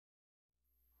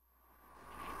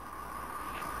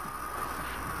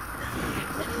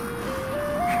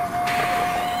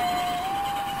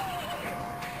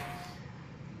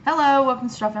welcome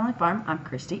to Straw Family Farm. I'm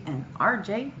Christy, and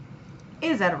RJ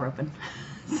is at a roping,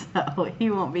 so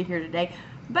he won't be here today.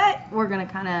 But we're going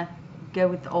to kind of go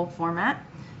with the old format,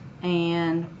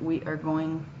 and we are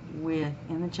going with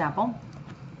in the chapel.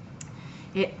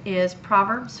 It is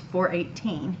Proverbs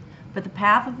 4:18. But the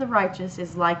path of the righteous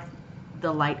is like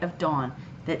the light of dawn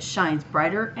that shines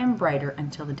brighter and brighter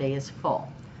until the day is full.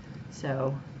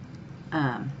 So,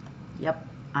 yep,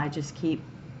 I just keep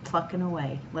plucking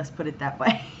away. Let's put it that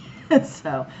way.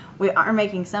 So we are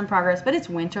making some progress, but it's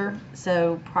winter,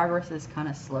 so progress is kind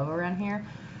of slow around here.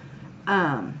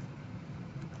 All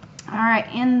right,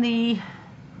 in the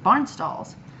barn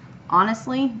stalls,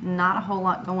 honestly, not a whole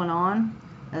lot going on,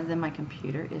 other than my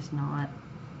computer is not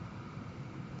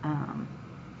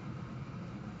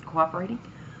cooperating.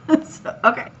 So,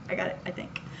 okay, I got it, I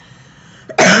think.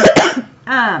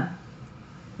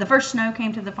 The first snow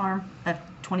came to the farm of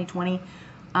 2020.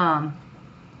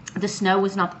 The snow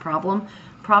was not the problem.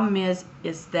 Problem is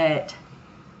that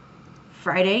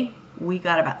Friday we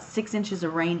got about 6 inches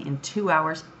of rain in 2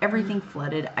 hours. Everything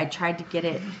flooded. I tried to get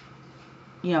it,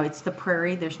 you know, it's the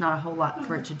prairie. There's not a whole lot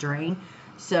for it to drain.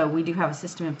 So we do have a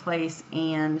system in place,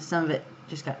 and some of it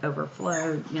just got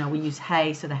overflowed. You know, we use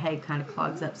hay, so the hay kind of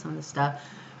clogs up some of the stuff.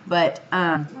 But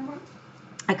I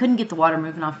couldn't get the water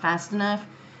moving off fast enough.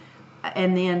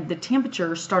 And then the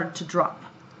temperature started to drop.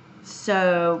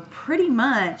 So pretty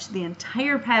much the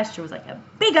entire pasture was like a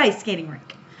big ice skating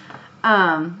rink.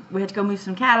 We had to go move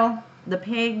some cattle. The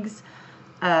pigs,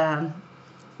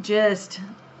 just,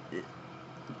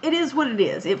 it is what it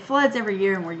is. It floods every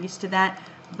year, and we're used to that.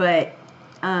 But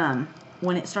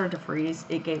when it started to freeze,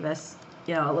 it gave us,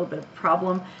 you know, a little bit of a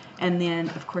problem. And then,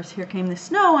 of course, here came the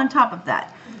snow on top of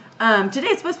that. Today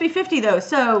it's supposed to be 50, though.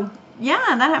 So, yeah,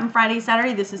 that happened Friday,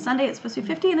 Saturday. This is Sunday. It's supposed to be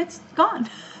 50, and it's gone.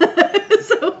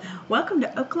 So, welcome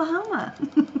to Oklahoma.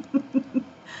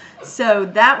 So,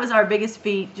 that was our biggest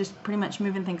feat, just pretty much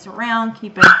moving things around,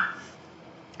 keeping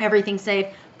everything safe,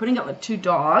 putting up with 2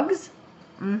 dogs.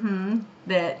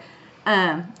 That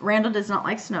Randall does not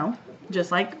like snow,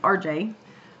 just like RJ.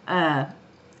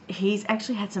 He's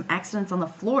actually had some accidents on the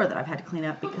floor that I've had to clean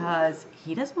up because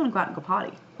he doesn't want to go out and go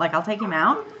potty. Like, I'll take him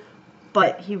out,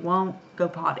 but he won't go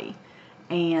potty.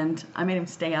 And I made him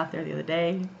stay out there the other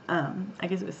day. I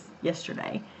guess it was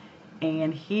yesterday.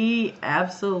 And he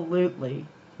absolutely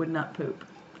would not poop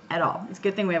at all. It's a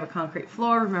good thing we have a concrete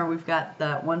floor. Remember, we've got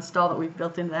the one stall that we've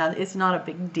built into the house. It's not a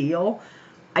big deal.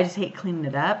 I just hate cleaning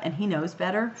it up, and he knows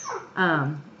better.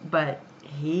 But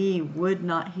he did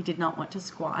not want to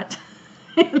squat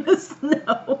in the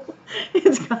snow.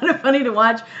 It's kind of funny to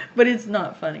watch, but it's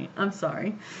not funny. I'm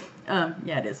sorry.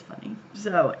 Yeah, it is funny.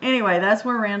 So anyway, that's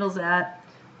where Randall's at.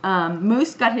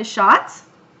 Moose got his shots,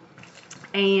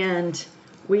 and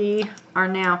we are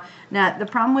now the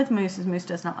problem with Moose is Moose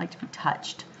does not like to be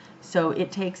touched. So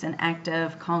it takes an act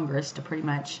of Congress to pretty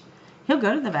much, he'll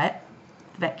go to the vet.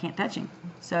 The vet can't touch him.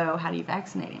 So how do you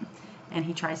vaccinate him? And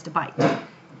he tries to bite.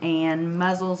 And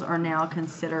muzzles are now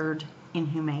considered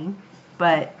inhumane,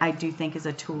 but I do think is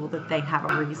a tool that they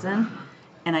have a reason,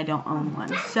 and I don't own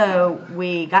one. So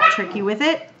we got tricky with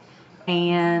it,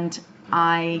 and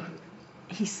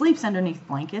he sleeps underneath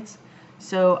blankets.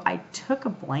 So I took a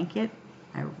blanket,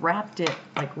 I wrapped it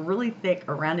like really thick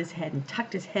around his head and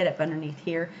tucked his head up underneath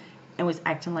here, and was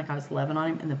acting like I was loving on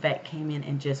him, and the vet came in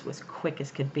and just was quick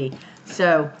as could be.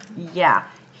 So yeah,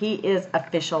 he is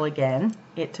official again.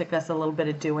 It took us a little bit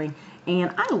of doing,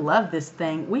 and I love this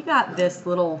thing. We got this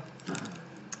little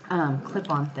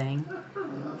clip-on thing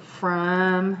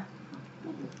from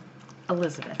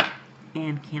Elizabeth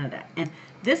in Canada, and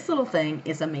this little thing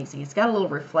is amazing. It's got a little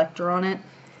reflector on it,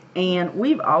 and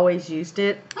we've always used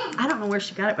it. I don't know where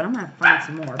she got it, but I'm going to find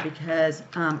some more because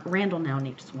Randall now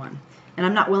needs one, and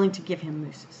I'm not willing to give him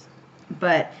Moose's.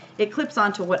 But it clips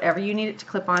onto whatever you need it to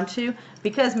clip onto.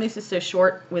 Because Moose is so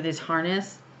short with his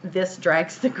harness, this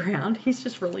drags the ground. He's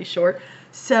just really short.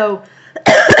 So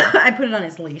I put it on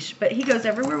his leash. But he goes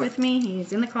everywhere with me.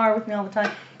 He's in the car with me all the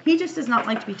time. He just does not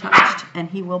like to be touched, and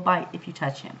he will bite if you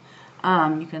touch him.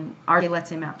 RJ lets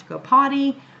him out to go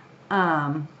potty.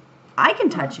 I can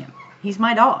touch him. He's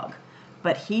my dog.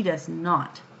 But he does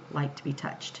not like to be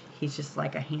touched. He's just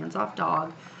like a hands-off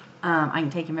dog. I can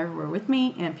take him everywhere with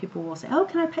me, and people will say, oh,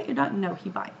 can I pet your dog? No, he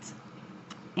bites.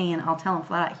 And I'll tell him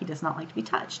flat out he does not like to be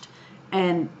touched.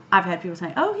 And I've had people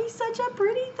say, oh, he's such a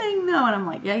pretty thing, though. And I'm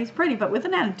like, yeah, he's pretty, but with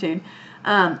an attitude.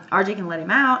 RJ can let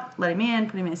him out, let him in,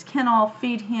 put him in his kennel,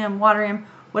 feed him, water him,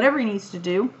 whatever he needs to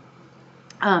do.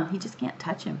 He just can't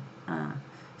touch him.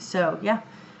 So, yeah,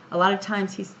 a lot of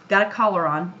times he's got a collar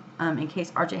on in case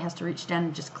RJ has to reach down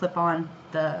and just clip on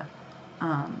the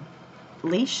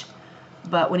leash.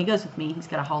 But when he goes with me, he's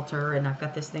got a halter, and I've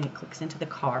got this thing that clicks into the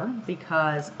car,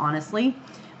 because honestly,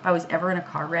 if I was ever in a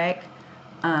car wreck,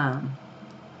 I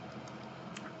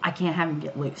can't have him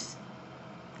get loose.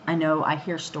 I know I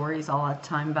hear stories all the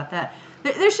time about that.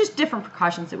 There's just different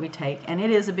precautions that we take, and it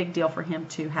is a big deal for him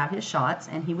to have his shots,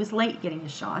 and he was late getting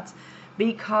his shots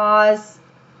because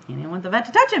he didn't want the vet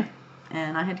to touch him.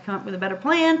 And I had to come up with a better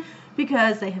plan,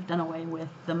 because they have done away with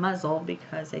the muzzle,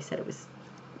 because they said it was,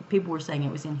 people were saying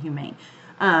it was inhumane.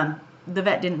 The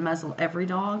vet didn't muzzle every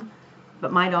dog,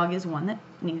 but my dog is one that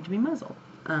needed to be muzzled.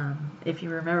 If you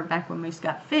remember back when Moose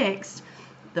got fixed,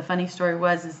 the funny story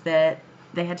is that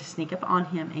they had to sneak up on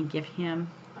him and give him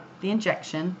the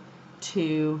injection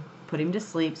to put him to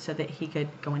sleep so that he could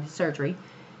go into surgery.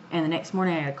 And the next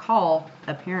morning I had a call.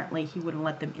 Apparently he wouldn't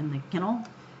let them in the kennel,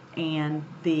 and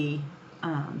they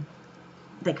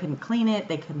couldn't clean it,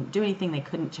 they couldn't do anything, they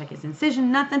couldn't check his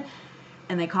incision, nothing.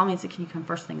 And they called me and said, can you come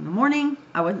first thing in the morning?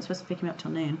 I wasn't supposed to pick him up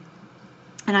till noon.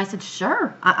 And I said,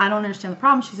 sure. I don't understand the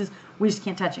problem. She says, we just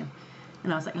can't touch him.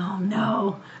 And I was like, oh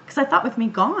no. Because I thought with me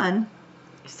gone,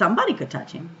 somebody could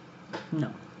touch him.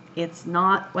 No. It's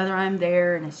not whether I'm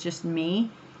there and it's just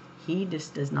me. He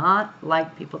just does not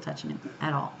like people touching him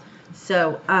at all.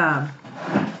 So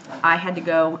I had to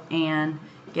go and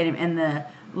get him. And the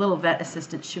little vet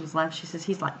assistant, she was laughing. She says,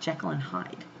 he's like Jekyll and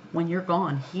Hyde. When you're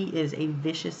gone, he is a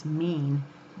vicious, mean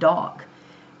dog.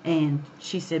 And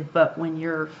she said, but when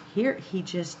you're here, he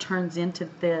just turns into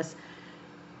this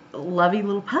lovey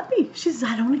little puppy. She says,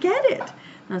 I don't get it. And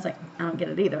I was like, I don't get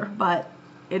it either, but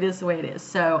it is the way it is.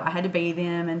 So I had to bathe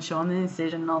him and show him the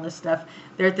incision and all this stuff.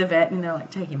 They're at the vet, and they're like,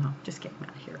 take him home. Just get him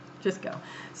out of here. Just go.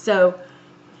 So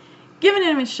giving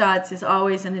him his shots is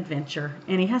always an adventure,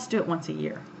 and he has to do it once a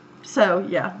year. So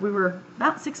yeah, we were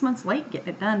about 6 months late getting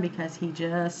it done, because he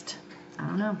just, I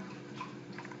don't know.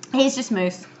 He's just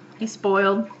Moose. He's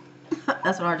spoiled.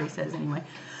 That's what RJ says anyway.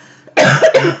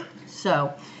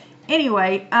 So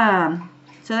anyway,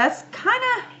 so that's kind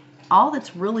of all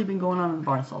that's really been going on in the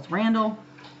barn stalls. Randall,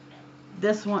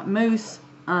 this one, Moose,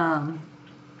 that's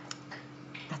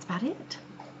about it.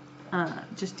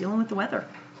 Just dealing with the weather.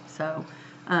 So,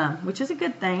 which is a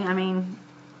good thing. I mean,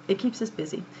 it keeps us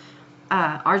busy.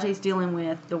 RJ's dealing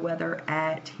with the weather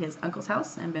at his uncle's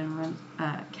house, and been running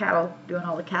cattle, doing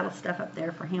all the cattle stuff up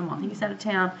there for him while he's out of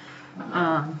town.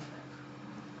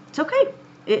 It's okay.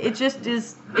 It just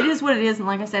is. It is what it is. And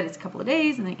like I said, it's a couple of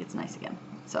days, and then it gets nice again.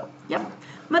 So, yep.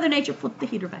 Mother Nature flipped the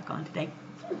heater back on today.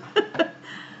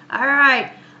 All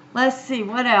right. Let's see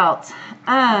what else.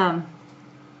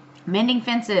 Mending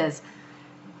fences.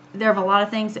 There are a lot of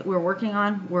things that we're working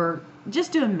on. We're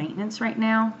just doing maintenance right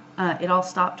now. It all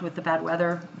stopped with the bad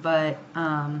weather, but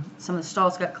some of the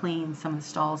stalls got cleaned, some of the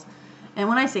stalls, and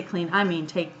when I say clean, I mean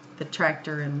take the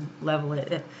tractor and level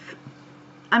it.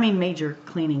 I mean major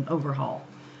cleaning, overhaul.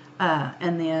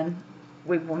 And then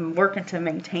we've been working to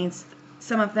maintain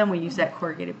some of them. We use that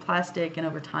corrugated plastic, and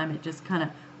over time it just kind of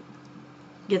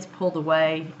gets pulled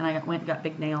away, and I went and got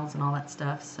big nails and all that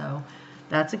stuff, so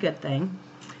that's a good thing.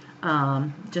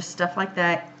 Just stuff like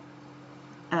that.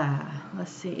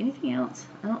 Let's see, anything else?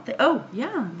 I don't think, oh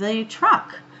yeah, the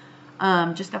truck.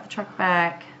 Just got the truck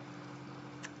back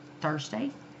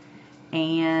Thursday,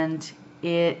 and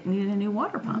it needed a new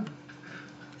water pump.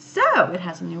 So it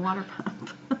has a new water pump.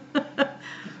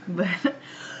 But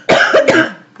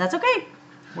that's okay.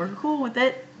 We're cool with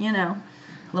it, you know.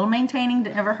 A little maintaining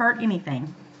to never hurt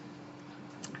anything.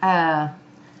 Other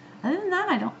than that,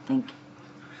 I don't think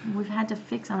we've had to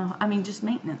fix on, I mean, just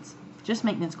maintenance. Just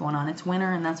maintenance going on. It's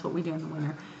winter, and that's what we do in the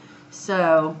winter.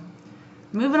 So,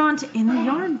 moving on to in the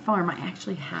yarn farm, I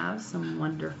actually have some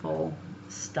wonderful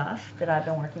stuff that I've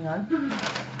been working on.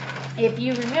 If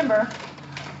you remember,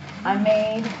 I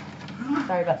made,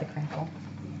 sorry about the crinkle.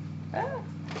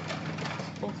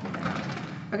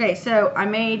 Okay, so I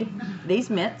made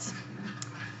these mitts,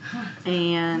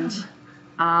 and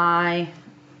I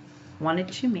wanted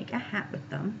to make a hat with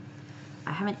them.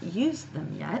 I haven't used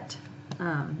them yet.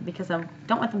 Because I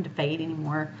don't want them to fade any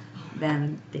more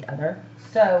than the other.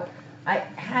 So I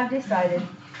have decided,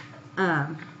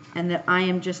 and that I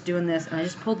am just doing this, and I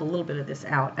just pulled a little bit of this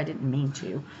out. I didn't mean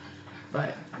to.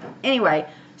 But anyway,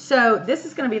 so this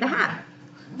is going to be the hat.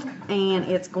 And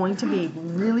it's going to be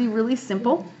really, really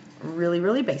simple, really,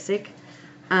 really basic.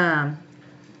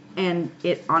 And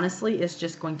it honestly is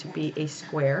just going to be a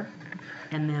square.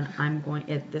 And then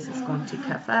this is going to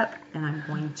cuff up, and I'm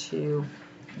going to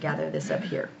gather this up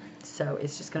here. So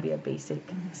it's just going to be a basic,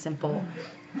 simple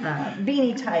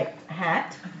beanie type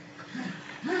hat.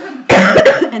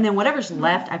 And then whatever's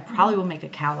left, I probably will make a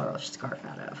cowl or a scarf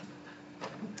out of.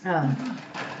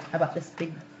 I bought this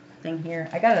big thing here.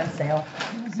 I got it on sale,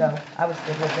 so I was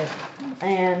good with it.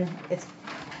 And it's,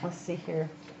 let's see here.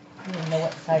 I don't even know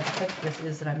what size hook this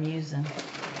is that I'm using.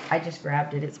 I just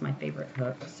grabbed it. It's my favorite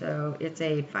hook. So it's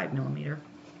a 5mm.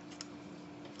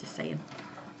 Just saying.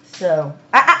 So,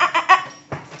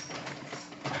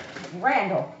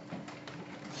 Randall.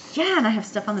 Yeah, and I have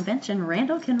stuff on the bench, and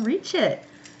Randall can reach it.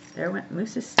 There went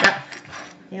Moose's stuff.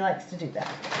 He likes to do that.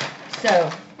 So,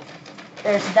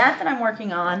 there's that I'm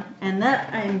working on, and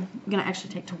that I'm going to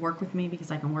actually take to work with me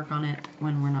because I can work on it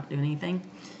when we're not doing anything.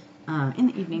 In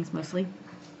the evenings, mostly.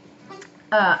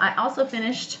 I also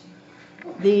finished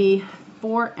the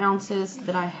 4 ounces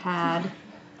that I had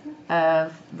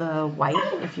of the white.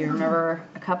 If you remember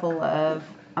a couple of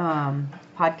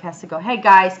podcasts ago. Hey,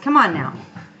 guys, come on now.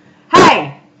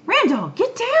 Hey! Randall,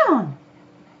 get down!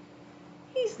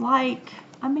 He's like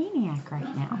a maniac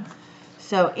right now.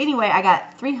 So anyway, I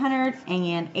got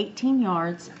 318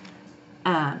 yards,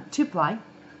 2-ply,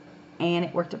 and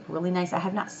it worked up really nice. I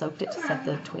have not soaked it to set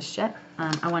the twist yet.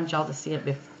 I wanted y'all to see it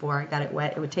before I got it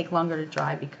wet. It would take longer to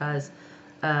dry because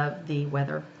of the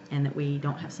weather and that we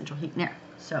don't have central heat and air.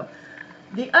 So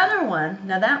the other one,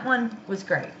 now that one was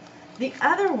great. The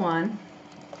other one,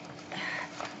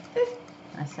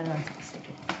 I said it on something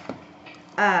sticky.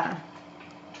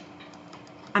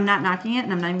 I'm not knocking it,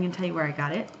 and I'm not even going to tell you where I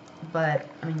got it. But,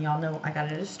 I mean, y'all know I got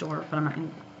it at a store, but I'm not going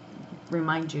to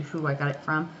remind you who I got it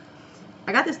from.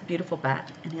 I got this beautiful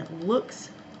bat, and it looks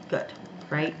good,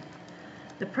 right?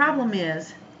 The problem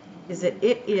is that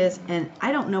it is, and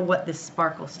I don't know what this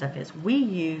sparkle stuff is. We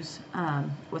use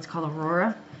what's called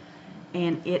Aurora,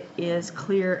 and it is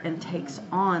clear and takes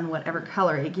on whatever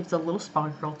color. It gives a little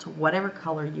sparkle to whatever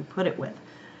color you put it with.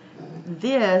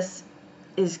 This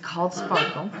is called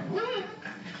Sparkle,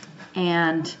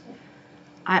 and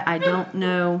I don't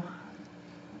know.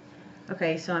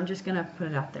 Okay, so I'm just going to put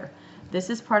it out there. This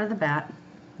is part of the bat,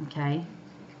 okay,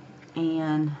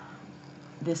 and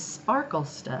this sparkle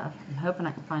stuff, I'm hoping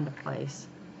I can find a place.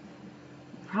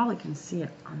 You probably can see it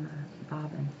on the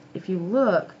bobbin. If you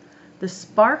look, the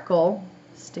sparkle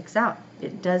sticks out.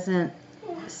 It doesn't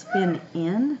spin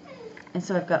in, and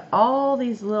so I've got all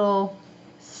these little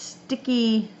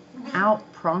sticky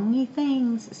out prongy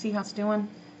things. See how it's doing?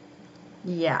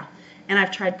 Yeah. And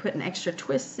I've tried putting extra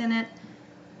twists in it.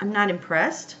 I'm not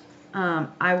impressed.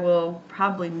 I will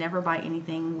probably never buy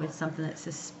anything with something that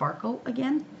says sparkle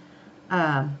again.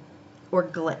 Or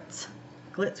glitz.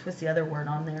 Glitz was the other word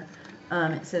on there.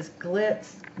 It says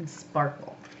glitz and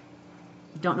sparkle.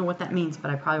 Don't know what that means,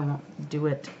 but I probably won't do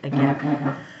it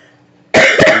again.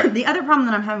 The other problem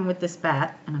that I'm having with this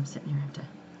bat, and I'm sitting here, I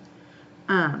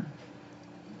have to,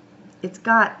 it's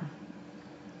got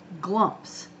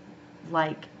glumps,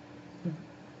 like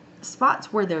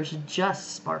spots where there's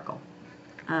just sparkle.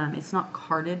 It's not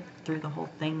carded through the whole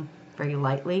thing very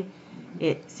lightly.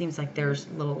 It seems like there's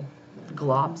little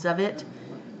globs of it,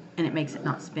 and it makes it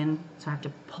not spin, so I have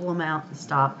to pull them out and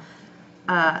stop.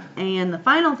 And the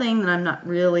final thing that I'm not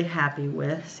really happy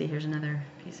with, see, here's another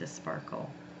piece of sparkle.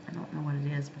 I don't know what it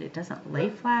is, but it doesn't lay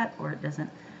flat, or it doesn't.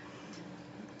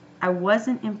 I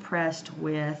wasn't impressed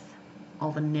with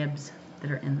all the nibs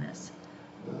that are in this.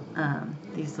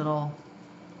 These little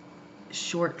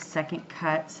short second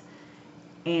cuts.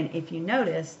 And if you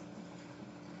notice,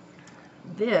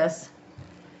 this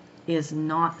is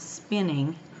not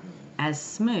spinning as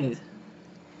smooth.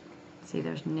 See,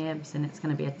 there's nibs, and it's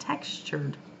going to be a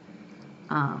textured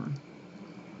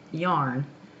yarn,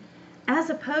 as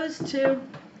opposed to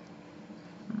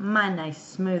my nice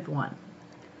smooth one.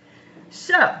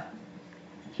 So,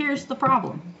 here's the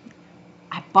problem.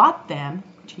 I bought them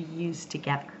to use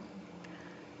together.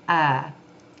 I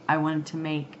wanted to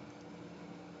make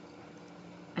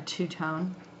a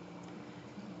two-tone.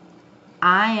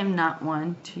 I am not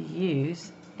one to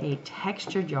use a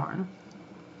textured yarn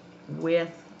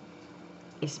with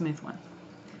a smooth one.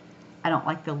 I don't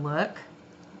like the look,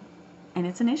 and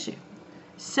it's an issue.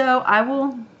 So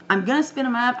I'm going to spin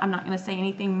them up. I'm not going to say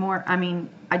anything more. I mean,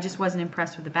 I just wasn't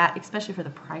impressed with the bat, especially for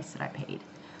the price that I paid.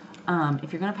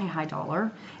 If you're going to pay high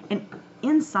dollar, and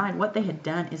inside what they had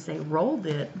done is they rolled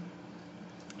it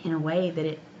in a way that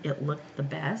it looked the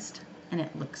best, and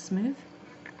it looked smooth.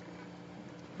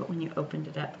 But when you opened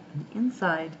it up on the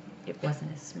inside, it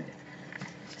wasn't as smooth.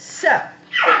 So,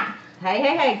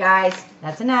 hey guys,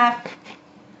 that's enough.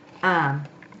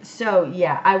 So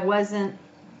yeah, I wasn't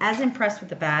as impressed with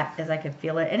the bat as I could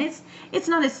feel it, and it's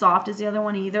not as soft as the other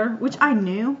one either, which I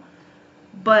knew,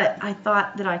 but I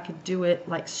thought that I could do it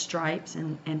like stripes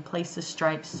and place the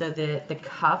stripes so that the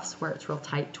cuffs where it's real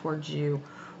tight towards you,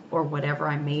 or whatever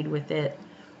I made with it,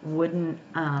 wouldn't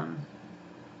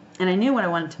And I knew what I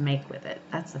wanted to make with it.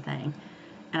 That's the thing.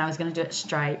 And I was going to do it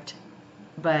striped,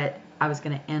 but I was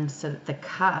going to end so that the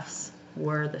cuffs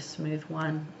were the smooth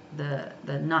one, the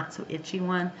not so itchy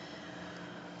one.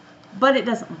 But it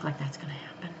doesn't look like that's going to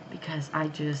happen because I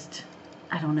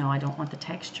don't know. I don't want the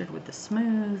textured with the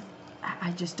smooth.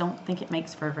 I just don't think it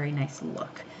makes for a very nice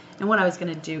look. And what I was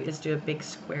going to do is do a big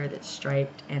square that's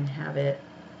striped and have it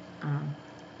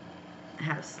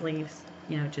have sleeves,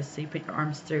 you know, just so you put your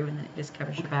arms through and then it just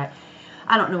covers your back.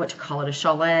 I don't know what to call it, a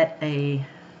chalette, a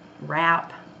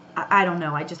wrap. I don't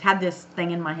know. I just had this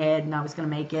thing in my head and I was going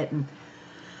to make it. And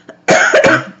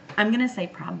I'm going to say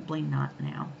probably not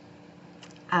now.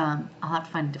 I'll have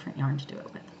to find a different yarn to do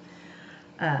it with.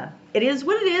 It is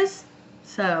what it is.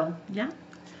 So, yeah.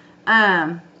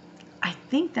 I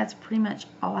think that's pretty much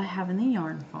all I have in the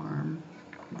yarn farm,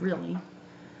 really.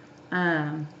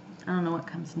 I don't know what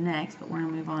comes next, but we're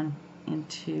going to move on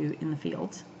into in the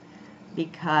fields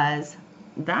because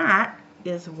that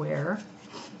is where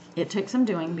it took some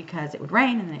doing because it would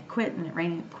rain and then it quit and it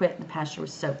rained and it quit and the pasture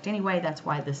was soaked anyway. That's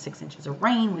why the 6 inches of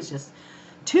rain was just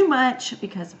too much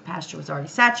because the pasture was already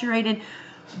saturated.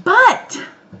 But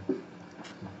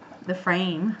the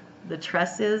frame, the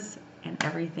trusses, and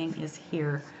everything is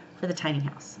here for the tiny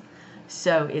house.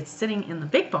 So it's sitting in the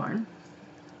big barn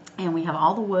and we have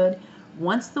all the wood.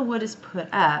 Once the wood is put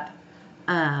up,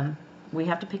 we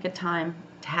have to pick a time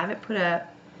to have it put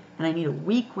up, and I need a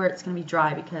week where it's going to be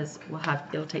dry because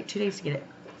it'll take 2 days to get it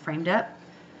framed up,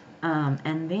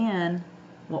 and then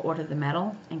we'll order the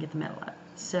metal and get the metal up.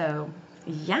 So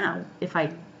yeah, if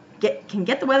I can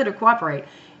get the weather to cooperate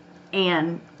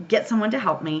and get someone to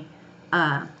help me,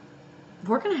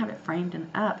 we're going to have it framed and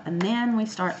up, and then we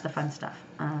start the fun stuff.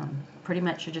 Pretty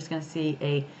much you're just going to see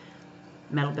a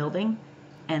metal building,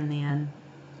 and then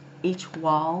each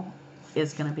wall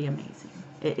is going to be amazing.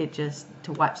 It just,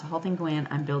 to watch the whole thing go in,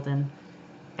 I'm building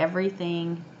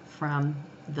everything from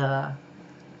the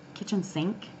kitchen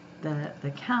sink,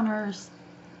 the counters,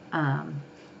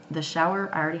 the shower.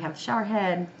 I already have the shower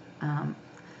head. I'm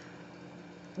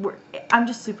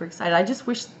just super excited. I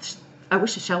wish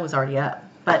the shell was already up,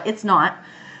 but it's not.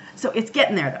 So it's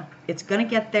getting there, though. It's going to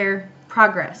get there.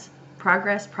 Progress.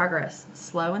 Progress, progress.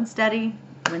 Slow and steady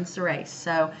wins the race.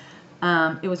 So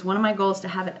it was one of my goals to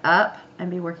have it up and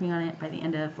be working on it by the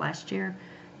end of last year.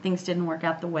 Things didn't work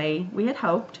out the way we had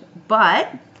hoped,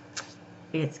 but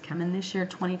it's coming this year.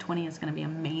 2020 is going to be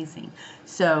amazing.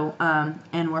 So,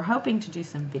 and we're hoping to do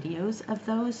some videos of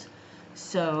those,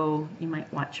 so you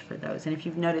might watch for those. And if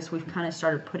you've noticed, we've kind of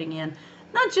started putting in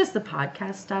not just the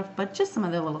podcast stuff, but just some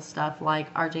other little stuff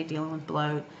like RJ dealing with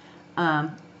bloat.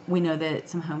 We know that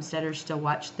some homesteaders still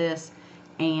watch this,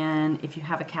 and if you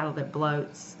have a cattle that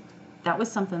bloats, that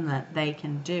was something that they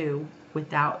can do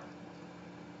without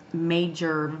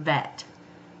major vet.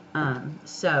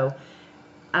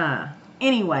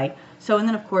 Anyway, so, and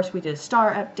then of course we did a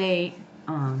star update.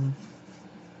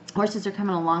 Horses are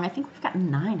coming along. I think we've got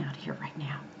 9 out here right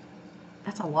now.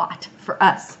 That's a lot for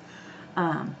us.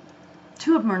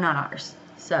 2 of them are not ours.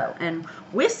 So, and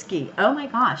whiskey. Oh my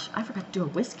gosh, I forgot to do a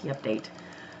whiskey update.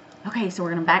 Okay, so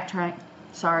we're going to backtrack.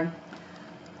 Sorry.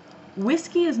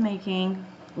 Whiskey is making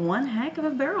one heck of a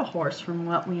barrel horse from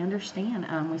what we understand.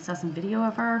 We saw some video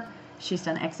of her. She's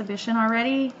done exhibition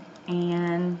already,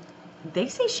 and they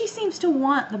say she seems to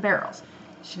want the barrels.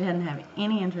 She doesn't have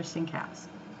any interest in cows.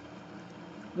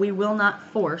 We will not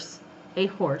force a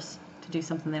horse to do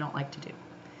something they don't like to do.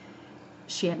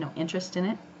 She had no interest in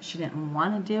it. She didn't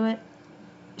want to do it.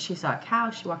 She saw a cow.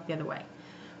 She walked the other way.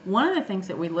 One of the things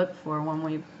that we look for when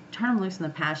we turn them loose in the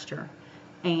pasture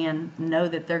and know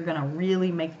that they're going to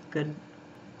really make a good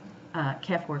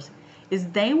calf horse is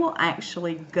they will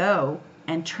actually go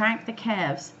and track the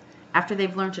calves after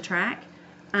they've learned to track.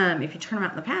 If you turn them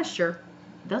out in the pasture,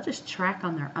 they'll just track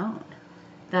on their own.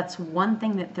 That's one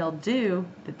thing that they'll do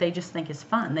that they just think is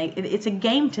fun. It's a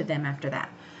game to them after that.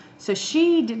 So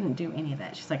she didn't do any of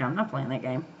that. She's like, I'm not playing that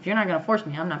game. If you're not going to force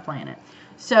me, I'm not playing it.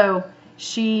 So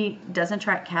she doesn't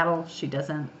track cattle. She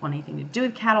doesn't want anything to do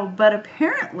with cattle. But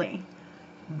apparently,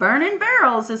 burning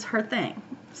barrels is her thing.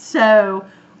 So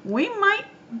we might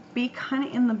be kind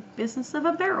of in the business of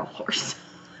a barrel horse.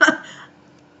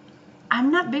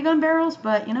 I'm not big on barrels,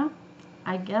 but, you know,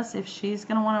 I guess if she's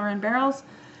going to want to run barrels,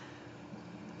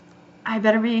 I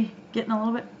better be getting a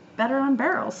little bit better on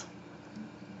barrels.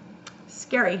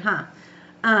 Scary, huh?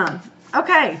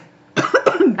 Okay,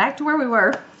 back to where we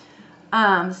were.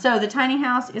 So the tiny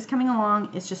house is coming along.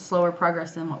 It's just slower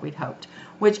progress than what we'd hoped,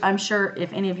 which I'm sure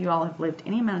if any of you all have lived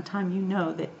any amount of time, you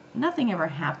know that nothing ever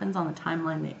happens on the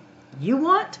timeline that you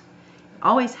want. It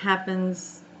always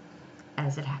happens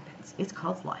as it happens. It's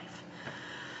called life.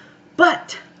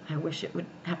 But I wish it would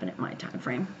happen at my time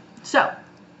frame. So,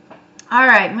 all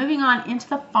right, moving on into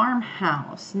the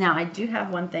farmhouse. Now, I do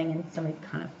have one thing, and somebody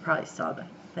kind of probably saw the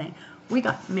thing. We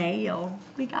got mail.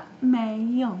 We got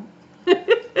mail.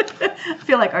 I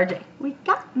feel like RJ. We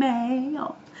got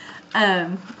mail.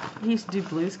 He used to do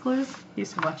Blue's Clues. He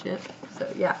used to watch it. So,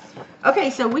 yeah. Okay,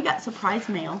 so we got surprise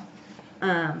mail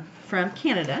from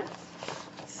Canada.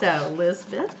 So,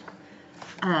 Elizabeth,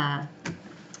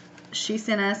 she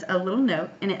sent us a little note,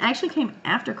 and it actually came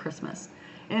after Christmas.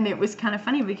 And it was kind of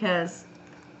funny because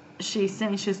she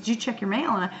sent me, she says, did you check your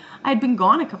mail? And I had been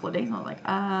gone a couple of days, and I was like,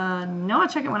 no, I'll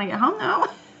check it when I get home, though.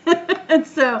 And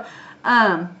so,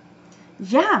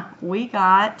 yeah, we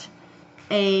got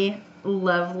a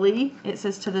lovely, it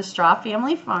says, to the Straw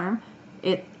Family Farm.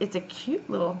 It's a cute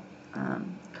little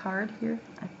card here.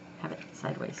 I have it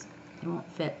sideways. It won't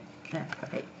fit. There,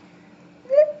 okay.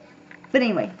 But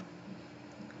anyway,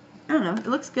 I don't know. It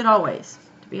looks good always,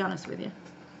 to be honest with you.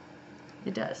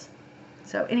 It does.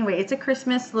 So anyway, it's a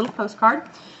Christmas little postcard.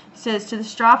 It says, to the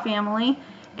Straw family,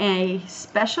 a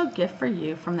special gift for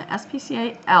you from the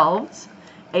SPCA Elves,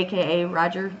 aka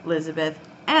Roger, Elizabeth,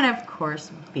 and of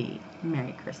course Bee.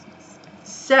 Merry Christmas.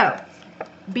 So,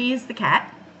 Bee is the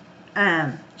cat.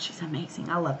 She's amazing.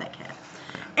 I love that cat.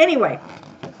 Anyway,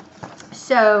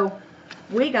 so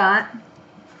we got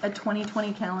a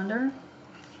 2020 calendar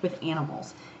with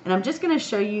animals. And I'm just going to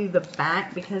show you the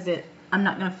back because I'm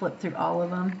not going to flip through all of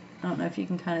them. I don't know if you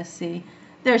can kind of see.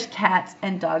 There's cats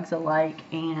and dogs alike.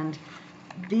 And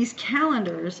these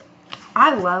calendars,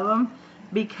 I love them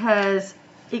because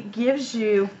it gives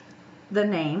you the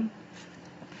name.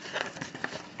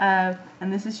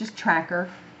 And this is just tracker.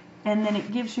 And then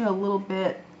it gives you a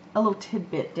little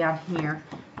tidbit down here.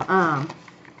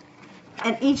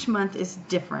 And each month is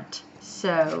different.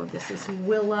 So this is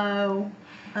Willow.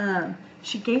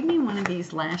 She gave me one of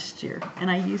these last year, and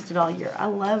I used it all year. I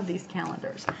love these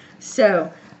calendars.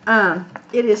 So,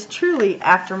 it is truly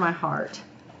after my heart.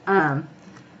 I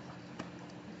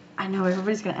know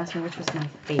everybody's going to ask me which was my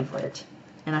favorite,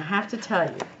 and I have to tell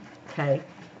you, okay,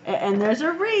 and there's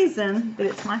a reason that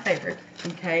it's my favorite,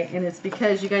 okay, and it's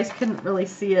because you guys couldn't really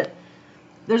see it.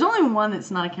 There's only one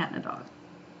that's not a cat and a dog,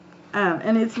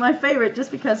 and it's my favorite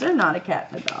just because they're not a cat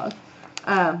and a dog.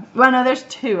 Well, no, there's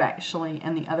two actually,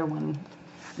 and the other one,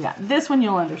 yeah, this one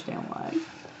you'll understand why.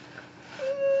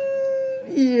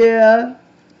 Yeah,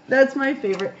 that's my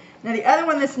favorite. Now, the other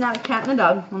one that's not a cat and a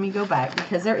dog, let me go back,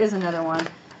 because there is another one,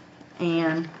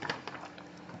 and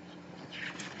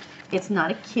it's not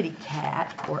a kitty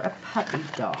cat or a puppy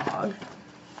dog,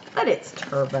 but it's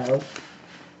Turbo.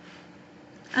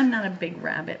 I'm not a big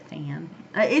rabbit fan.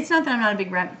 It's not that I'm not a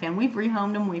big rabbit fan. We've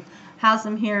rehomed them. We've housed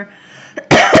them here.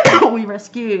 We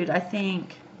rescued, I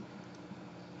think,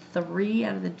 3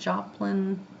 out of the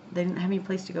Joplin. They didn't have any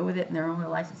place to go with it, and they're only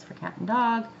licensed for cat and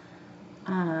dog.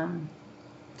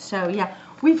 So, yeah,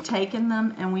 we've taken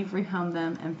them, and we've rehomed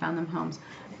them and found them homes.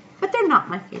 But they're not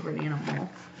my favorite animal.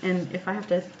 And if I have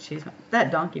to choose,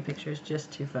 that donkey picture is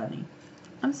just too funny.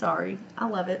 I'm sorry. I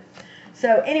love it.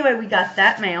 So, anyway, we got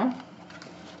that mail.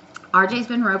 RJ's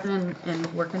been roping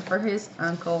and working for his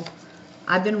uncle.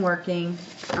 I've been working.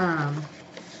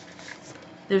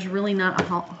 There's really not a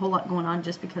whole lot going on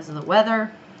just because of the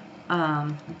weather.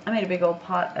 I made a big old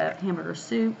pot of hamburger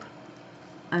soup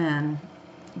and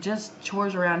just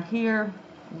chores around here,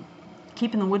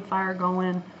 keeping the wood fire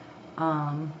going.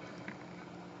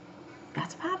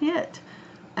 That's about it.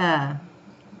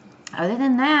 Other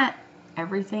than that,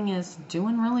 everything is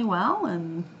doing really well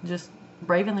and just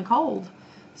braving the cold.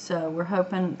 So we're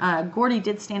hoping. Gordy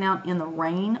did stand out in the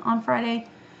rain on Friday,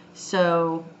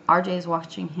 so RJ is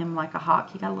watching him like a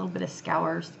hawk. He got a little bit of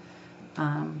scours,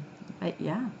 but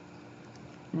yeah,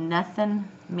 nothing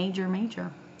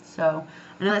major. So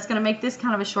I know that's going to make this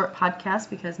kind of a short podcast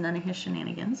because none of his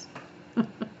shenanigans.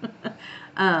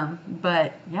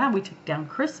 But yeah, we took down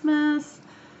Christmas.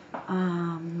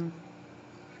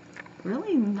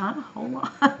 Really not a whole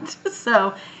lot.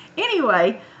 So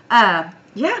anyway,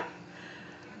 yeah.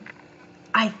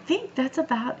 I think that's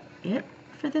about it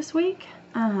for this week.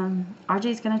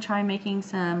 RJ's going to try making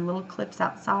some little clips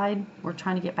outside. We're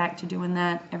trying to get back to doing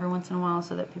that every once in a while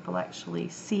so that people actually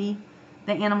see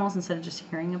the animals instead of just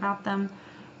hearing about them.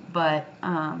 But,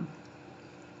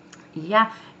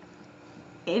 yeah,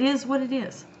 it is what it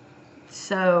is.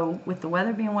 So, with the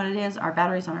weather being what it is, our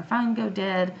batteries on our phone go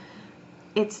dead.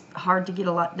 It's hard to get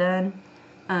a lot done.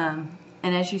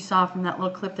 And as you saw from that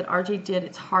little clip that RJ did,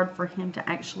 it's hard for him to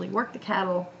actually work the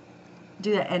cattle,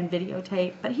 do that, and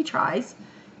videotape. But he tries.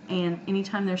 And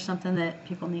anytime there's something that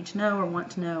people need to know or want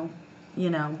to know,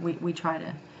 you know, we try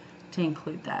to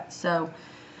include that. So,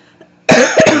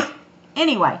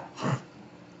 Anyway,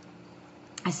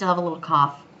 I still have a little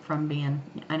cough from being,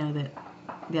 I know that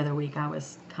the other week I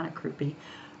was kind of croupy,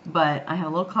 but I have a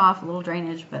little cough, a little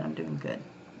drainage, but I'm doing good.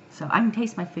 So I can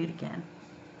taste my food again,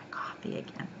 my coffee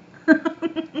again.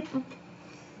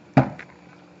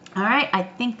 All right, I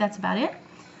think that's about it.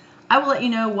 I will let you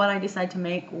know what I decide to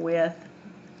make with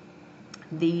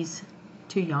these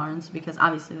two yarns, because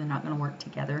obviously they're not going to work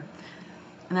together.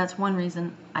 And that's one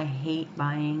reason I hate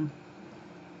buying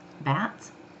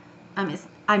bats.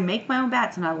 I make my own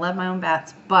bats and I love my own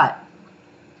bats, but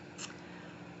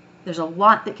there's a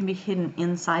lot that can be hidden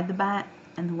inside the bat,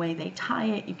 and the way they tie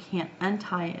it, you can't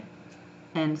untie it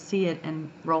and see it and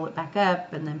roll it back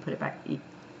up and then put it back.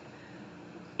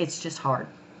 It's just hard.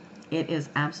 It is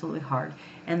absolutely hard.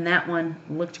 And that one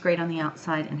looked great on the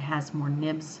outside and has more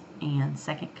nibs and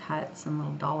second cuts and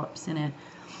little dollops in it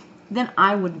than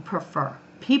I would prefer.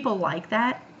 People like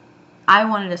that. I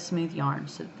wanted a smooth yarn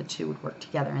so that the two would work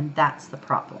together, and that's the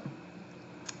problem.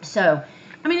 So,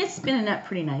 I mean, it's spinning up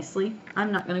pretty nicely.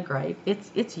 I'm not going to gripe.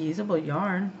 It's usable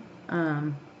yarn,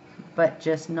 but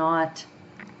just not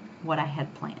what I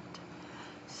had planned.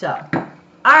 So, all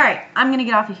right, I'm going to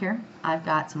get off of here. I've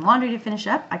got some laundry to finish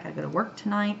up. I got to go to work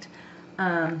tonight.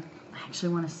 I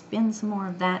actually want to spin some more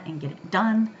of that and get it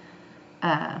done.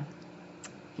 Yeah,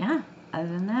 other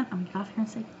than that, I'm going to get off here and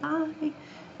say goodbye.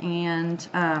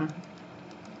 And,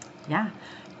 yeah,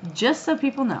 just so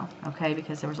people know, okay,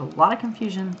 because there was a lot of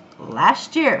confusion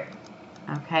last year,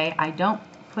 okay, I don't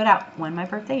put out when my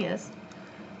birthday is,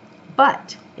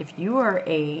 but if you are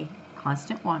a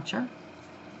constant watcher,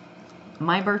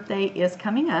 my birthday is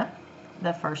coming up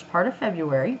the first part of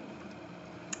February,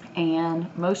 and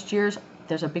most years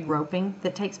there's a big roping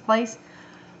that takes place,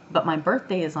 but my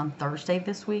birthday is on Thursday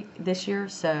this year,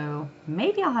 so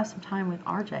maybe I'll have some time with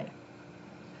RJ.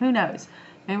 Who knows?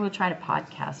 Maybe we'll try to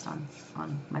podcast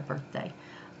on my birthday.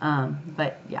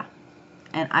 But yeah,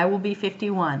 and I will be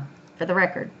 51 for the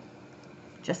record.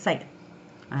 Just saying.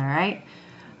 All right.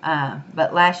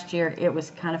 But last year it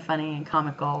was kind of funny and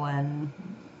comical, and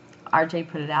RJ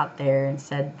put it out there and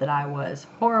said that I was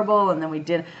horrible, and then we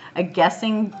did a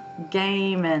guessing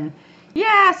game, and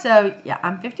yeah, so yeah,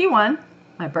 I'm 51.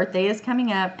 My birthday is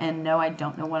coming up, and no, I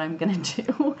don't know what I'm gonna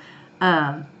do.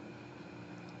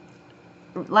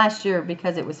 Last year,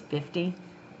 because it was 50,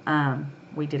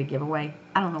 we did a giveaway.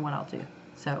 I don't know what I'll do.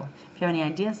 So if you have any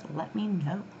ideas, let me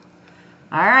know.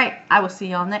 All right, I will see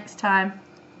y'all next time.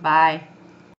 Bye.